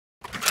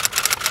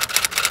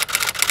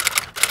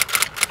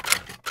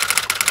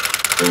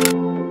Hey,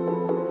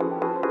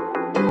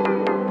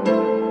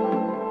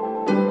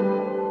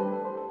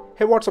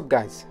 what's up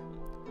guys?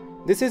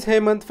 This is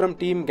Hemant from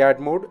team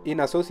GadMode in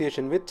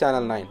association with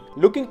Channel 9.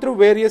 Looking through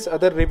various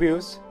other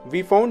reviews,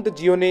 we found the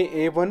Gionee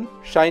A1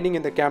 shining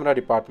in the camera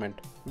department.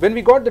 When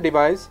we got the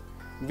device,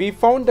 we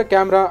found the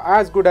camera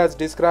as good as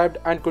described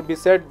and could be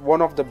said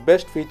one of the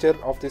best features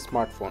of this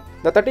smartphone.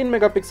 The 13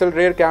 megapixel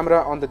rear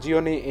camera on the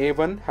Gionee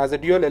A1 has a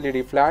dual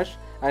LED flash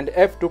and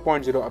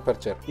f2.0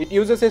 aperture. It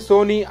uses a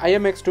Sony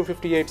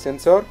IMX258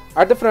 sensor.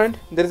 At the front,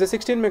 there is a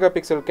 16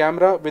 megapixel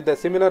camera with a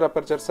similar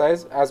aperture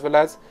size as well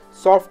as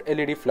soft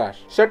LED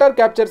flash. Shutter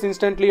captures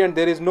instantly and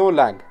there is no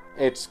lag.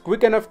 It's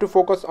quick enough to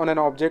focus on an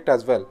object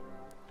as well.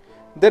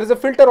 There is a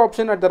filter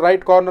option at the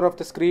right corner of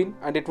the screen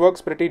and it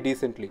works pretty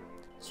decently.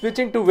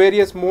 Switching to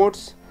various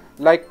modes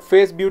like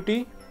face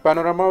beauty,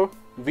 panorama,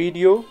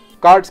 video,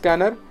 card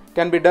scanner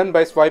can be done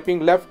by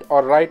swiping left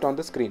or right on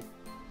the screen.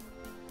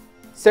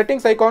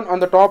 Settings icon on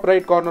the top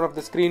right corner of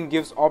the screen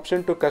gives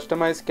option to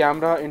customize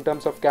camera in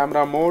terms of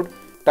camera mode,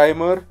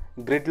 timer,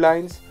 grid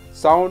lines,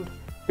 sound,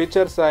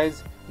 picture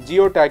size,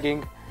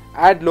 geotagging,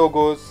 add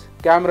logos,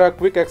 camera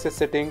quick access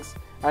settings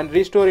and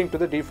restoring to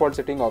the default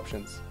setting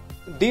options.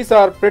 These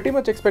are pretty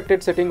much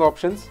expected setting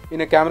options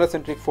in a camera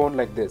centric phone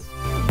like this.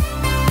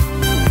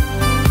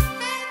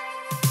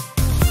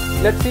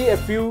 Let's see a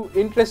few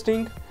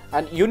interesting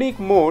and unique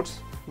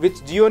modes which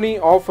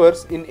Gionee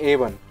offers in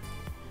A1,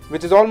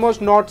 which is almost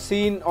not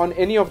seen on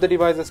any of the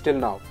devices till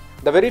now.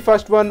 The very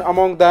first one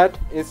among that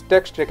is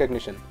text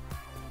recognition.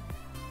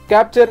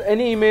 Capture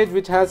any image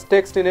which has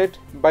text in it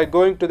by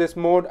going to this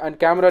mode and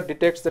camera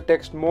detects the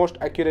text most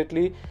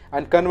accurately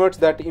and converts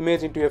that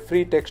image into a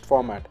free text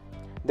format.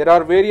 There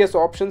are various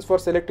options for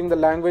selecting the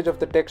language of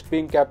the text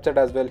being captured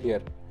as well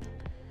here.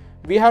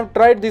 We have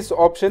tried this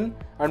option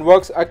and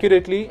works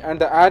accurately, and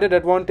the added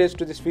advantage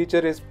to this feature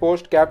is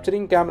post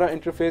capturing camera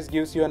interface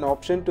gives you an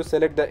option to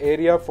select the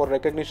area for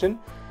recognition,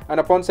 and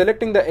upon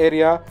selecting the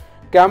area,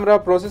 camera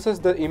processes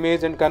the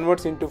image and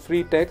converts into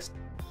free text,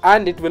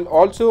 and it will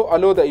also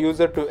allow the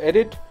user to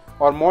edit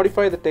or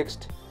modify the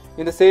text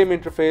in the same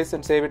interface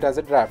and save it as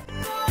a draft.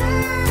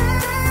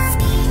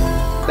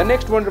 The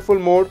next wonderful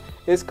mode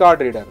is card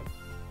reader.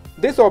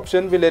 This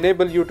option will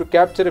enable you to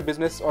capture a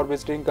business or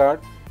visiting card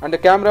and the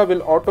camera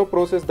will auto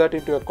process that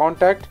into a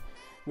contact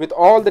with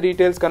all the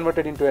details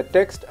converted into a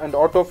text and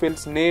auto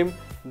fills name,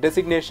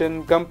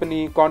 designation,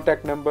 company,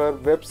 contact number,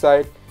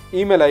 website,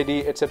 email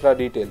ID, etc.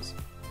 details.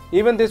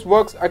 Even this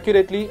works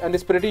accurately and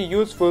is pretty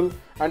useful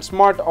and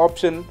smart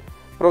option,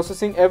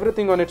 processing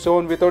everything on its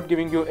own without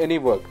giving you any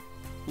work.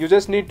 You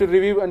just need to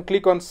review and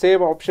click on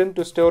save option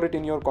to store it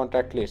in your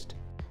contact list.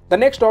 The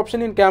next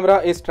option in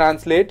camera is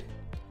translate.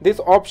 This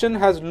option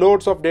has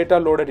loads of data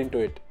loaded into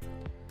it.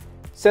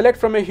 Select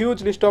from a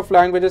huge list of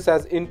languages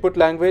as input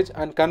language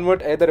and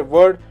convert either a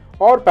word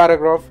or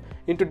paragraph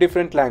into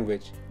different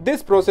language.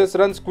 This process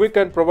runs quick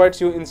and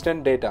provides you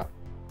instant data.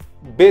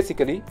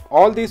 Basically,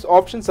 all these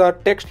options are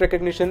text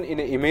recognition in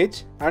an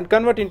image and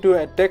convert into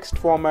a text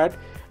format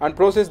and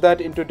process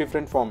that into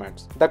different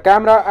formats. The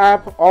camera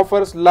app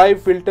offers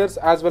live filters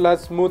as well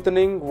as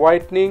smoothing,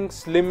 whitening,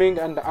 slimming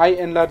and eye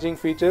enlarging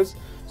features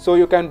so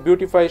you can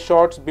beautify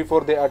shots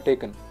before they are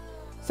taken.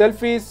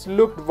 Selfies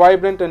looked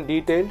vibrant and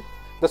detailed.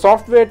 The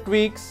software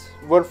tweaks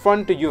were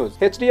fun to use.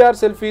 HDR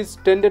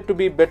selfies tended to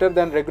be better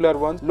than regular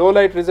ones. Low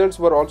light results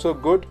were also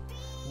good,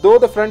 though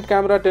the front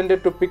camera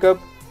tended to pick up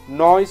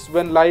noise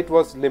when light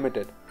was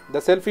limited. The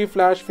selfie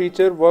flash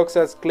feature works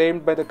as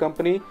claimed by the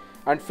company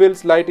and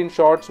fills light in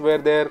shots where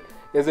there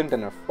isn't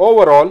enough.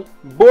 Overall,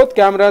 both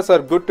cameras are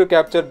good to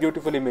capture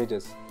beautiful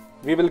images.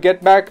 We will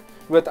get back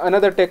with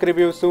another tech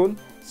review soon.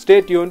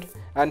 Stay tuned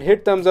and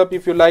hit thumbs up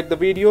if you like the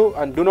video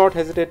and do not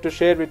hesitate to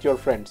share with your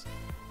friends.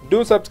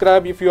 Do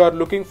subscribe if you are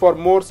looking for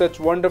more such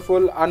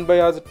wonderful,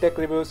 unbiased tech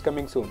reviews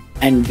coming soon.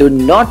 And do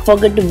not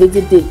forget to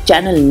visit the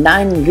Channel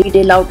 9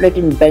 retail outlet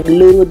in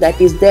Bengaluru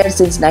that is there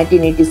since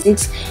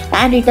 1986,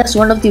 and it has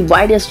one of the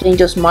widest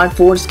range of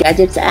smartphones,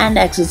 gadgets and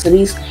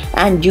accessories,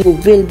 and you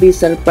will be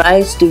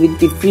surprised with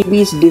the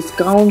freebies,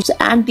 discounts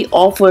and the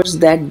offers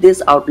that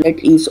this outlet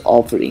is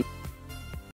offering.